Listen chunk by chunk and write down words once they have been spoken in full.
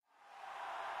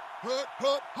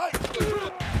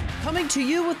Coming to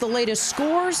you with the latest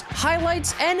scores,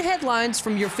 highlights, and headlines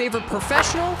from your favorite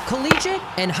professional, collegiate,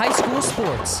 and high school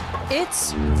sports.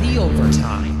 It's The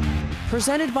Overtime.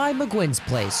 Presented by McGuinn's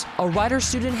Place, a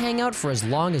writer-student hangout for as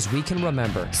long as we can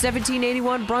remember.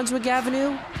 1781 Brunswick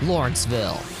Avenue,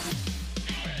 Lawrenceville.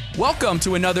 Welcome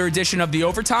to another edition of The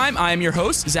Overtime. I am your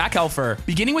host, Zach Helfer.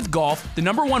 Beginning with golf, the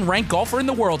number one ranked golfer in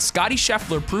the world, Scottie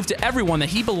Scheffler, proved to everyone that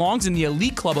he belongs in the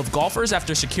elite club of golfers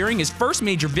after securing his first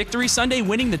major victory Sunday,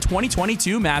 winning the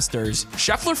 2022 Masters.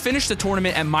 Scheffler finished the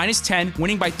tournament at -10,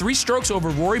 winning by 3 strokes over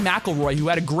Rory McIlroy, who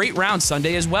had a great round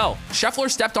Sunday as well.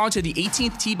 Scheffler stepped onto the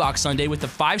 18th tee box Sunday with a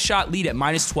 5-shot lead at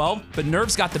 -12, but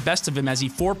nerves got the best of him as he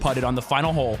 4-putted on the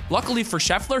final hole. Luckily for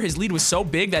Scheffler, his lead was so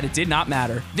big that it did not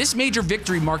matter. This major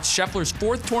victory marked Scheffler's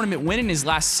 4th tournament win in his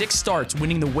last 6 starts,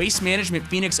 winning the Waste Management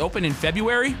Phoenix Open in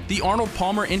February, the Arnold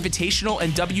Palmer Invitational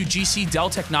and WGC Dell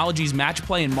Technologies Match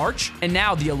Play in March, and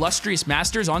now the illustrious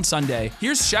Masters on Sunday.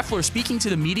 Here's Scheffler speaking to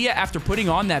the media after putting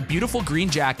on that beautiful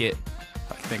green jacket.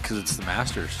 I think because it's the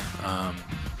Masters.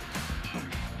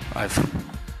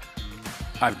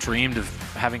 I've dreamed of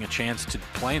having a chance to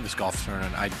play in this golf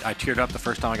tournament. I teared up the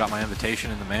first time I got my invitation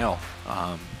in the mail.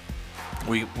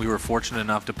 We were fortunate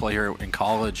enough to play here in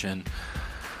college, and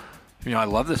I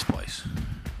love this place.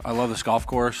 I love this golf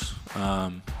course,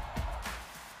 and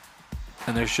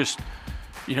there's just,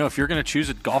 if you're going to choose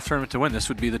a golf tournament to win, this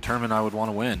would be the tournament I would want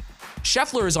to win.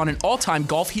 Scheffler is on an all-time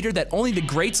golf heater that only the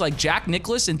greats like Jack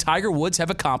Nicklaus and Tiger Woods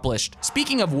have accomplished.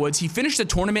 Speaking of Woods, he finished the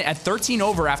tournament at 13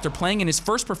 over after playing in his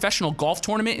first professional golf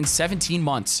tournament in 17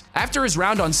 months. After his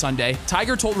round on Sunday,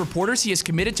 Tiger told reporters he is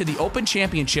committed to the Open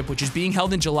Championship, which is being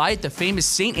held in July at the famous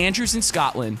St. Andrews in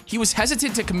Scotland. He was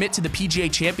hesitant to commit to the PGA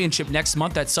Championship next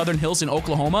month at Southern Hills in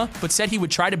Oklahoma, but said he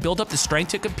would try to build up the strength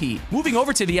to compete. Moving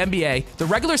over to the NBA, the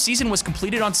regular season was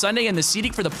completed on Sunday and the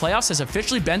seeding for the playoffs has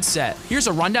officially been set. Here's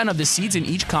a rundown of the seeds in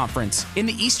each conference. In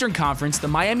the Eastern Conference, the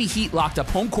Miami Heat locked up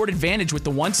home court advantage with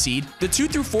the 1 seed. The 2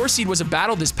 through 4 seed was a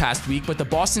battle this past week, but the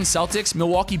Boston Celtics,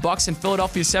 Milwaukee Bucks, and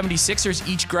Philadelphia 76ers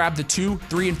each grabbed the 2,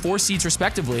 3, and 4 seeds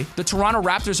respectively. The Toronto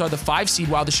Raptors are the 5 seed,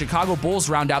 while the Chicago Bulls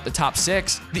round out the top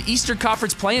 6. The Eastern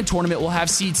Conference play-in tournament will have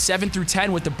seeds 7 through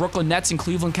 10 with the Brooklyn Nets and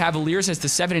Cleveland Cavaliers as the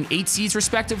 7 and 8 seeds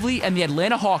respectively, and the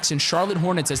Atlanta Hawks and Charlotte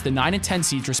Hornets as the 9 and 10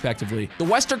 seeds respectively. The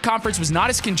Western Conference was not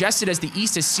as congested as the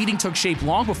East as seeding took shape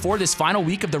long before this final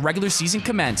week of the regular season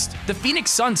commenced. The Phoenix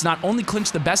Suns not only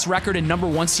clinched the best record and number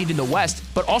 1 seed in the West,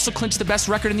 but also clinched the best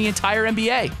record in the entire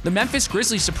NBA. The Memphis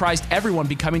Grizzlies surprised everyone,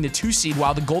 becoming the 2 seed,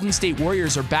 while the Golden State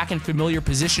Warriors are back in familiar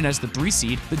position as the 3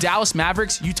 seed. The Dallas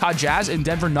Mavericks, Utah Jazz, and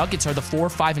Denver Nuggets are the 4,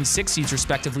 5, and 6 seeds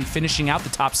respectively, finishing out the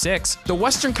top 6. The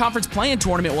Western Conference play-in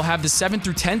tournament will have the 7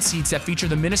 through 10 seeds that feature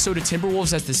the Minnesota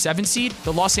Timberwolves as the 7 seed,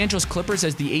 the Los Angeles Clippers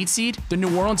as the 8 seed, the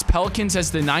New Orleans Pelicans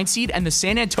as the 9 seed, and the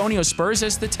San Antonio Spurs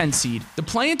as the 10 seed. The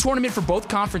play-in tournament for both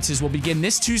conferences will begin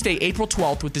this Tuesday, April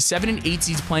 12th, with the 7 and 8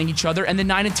 seeds playing each other and the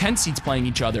 9 and 10 seeds playing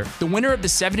each other. The winner of the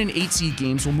 7 and 8 seed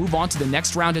games will move on to the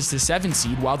next round as the 7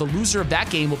 seed, while the loser of that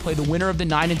game will play the winner of the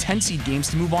 9 and 10 seed games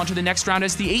to move on to the next round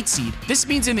as the 8 seed. This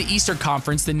means in the Eastern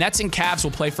Conference, the Nets and Cavs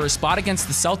will play for a spot against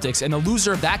the Celtics, and the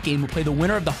loser of that game will play the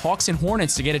winner of the Hawks and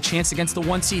Hornets to get a chance against the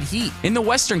 1 seed Heat. In the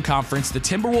Western Conference, the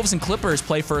Timberwolves and Clippers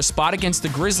play for a spot against the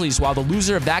Grizzlies, while the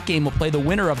loser of that game will play the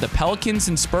winner of the Pelicans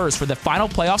and Spurs for the final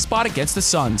playoff spot against the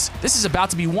Suns. This is about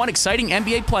to be one exciting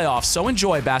NBA playoff, so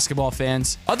enjoy, basketball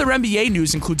fans. Other NBA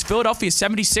news includes Philadelphia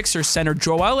 76ers center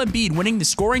Joel Embiid winning the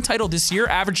scoring title this year,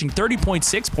 averaging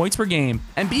 30.6 points per game.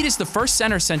 Embiid is the first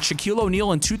center since Shaquille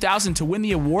O'Neal in 2000 to win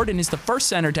the award and is the first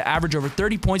center to average over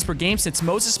 30 points per game since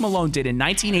Moses Malone did in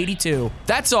 1982.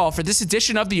 That's all for this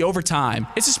edition of The Overtime.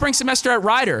 It's the spring semester at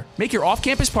Rider. Make your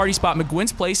off-campus party spot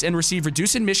McGuinn's Place and receive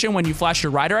reduced admission when you flash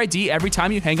your Rider ID every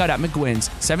time you hang out at McGuinn's,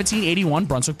 1781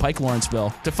 Brunswick Pike,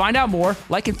 Lawrenceville. To find out more,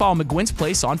 like and follow McGuinn's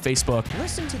Place on Facebook.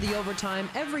 Listen to The Overtime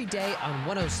every day on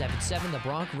 107.7 The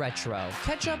Bronx Retro.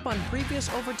 Catch up on previous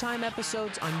Overtime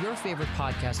episodes on your favorite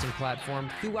podcasting platform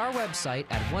through our website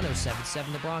at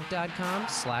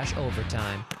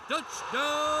 1077thebronx.com/overtime.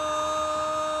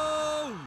 Touchdown!